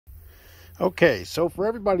Okay, so for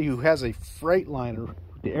everybody who has a Freightliner,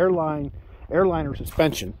 the airliner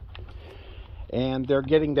suspension, and they're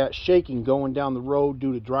getting that shaking going down the road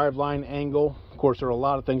due to driveline angle. Of course, there are a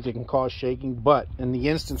lot of things that can cause shaking, but in the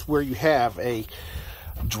instance where you have a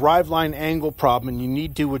driveline angle problem and you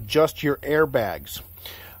need to adjust your airbags,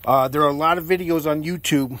 there are a lot of videos on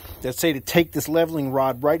YouTube that say to take this leveling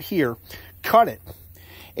rod right here, cut it,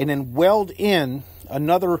 and then weld in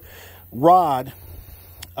another rod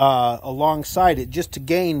alongside it, just to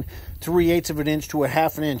gain 3/8 of an inch to a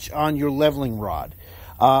 1/2 an inch on your leveling rod.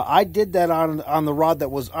 I did that on the rod that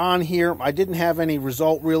was on here. I didn't have any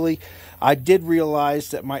result really. I did realize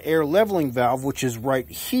that my air leveling valve, which is right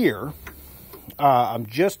here, I'm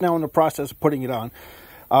just now in the process of putting it on,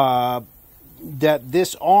 that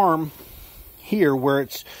this arm here where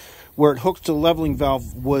it hooks to the leveling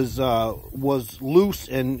valve was loose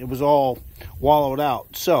and it was all wallowed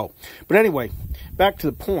out. So, but anyway, back to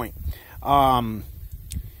the point.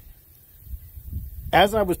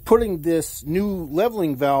 As I was putting this new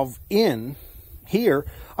leveling valve in here,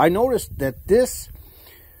 I noticed that this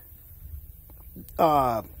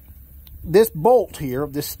bolt here,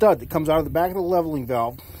 this stud that comes out of the back of the leveling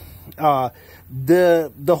valve,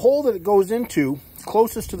 the hole that it goes into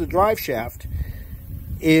closest to the drive shaft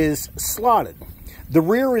is slotted. The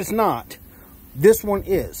rear is not. This one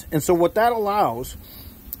is. And so what that allows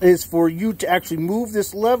is for you to actually move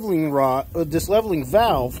this leveling rod, this leveling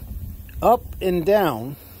valve up and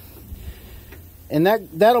down, and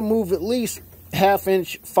that'll move at least 1/2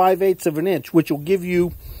 inch, 5/8 of an inch, which will give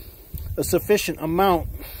you a sufficient amount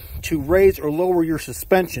to raise or lower your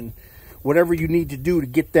suspension, whatever you need to do to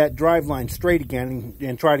get that drive line straight again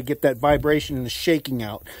and try to get that vibration and the shaking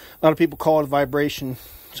out. A lot of people call it vibration.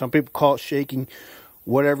 Some people call it shaking.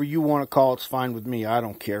 Whatever you want to call it's fine with me. I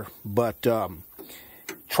don't care. But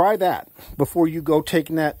try that before you go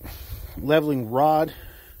taking that leveling rod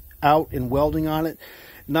out and welding on it.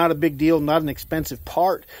 Not a big deal, not an expensive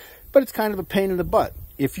part, but it's kind of a pain in the butt.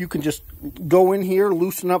 If you can just go in here,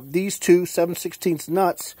 loosen up these two 7/16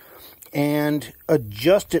 nuts and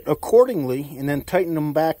adjust it accordingly, and then tighten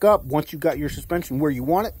them back up once you got your suspension where you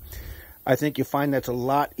want it, I think you'll find that's a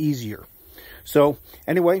lot easier. So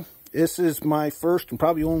anyway, this is my first and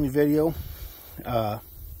probably only video, because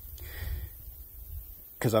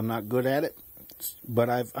I'm not good at it. But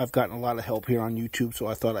I've gotten a lot of help here on YouTube, so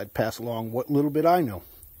I thought I'd pass along what little bit I know.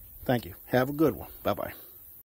 Thank you. Have a good one. Bye-bye.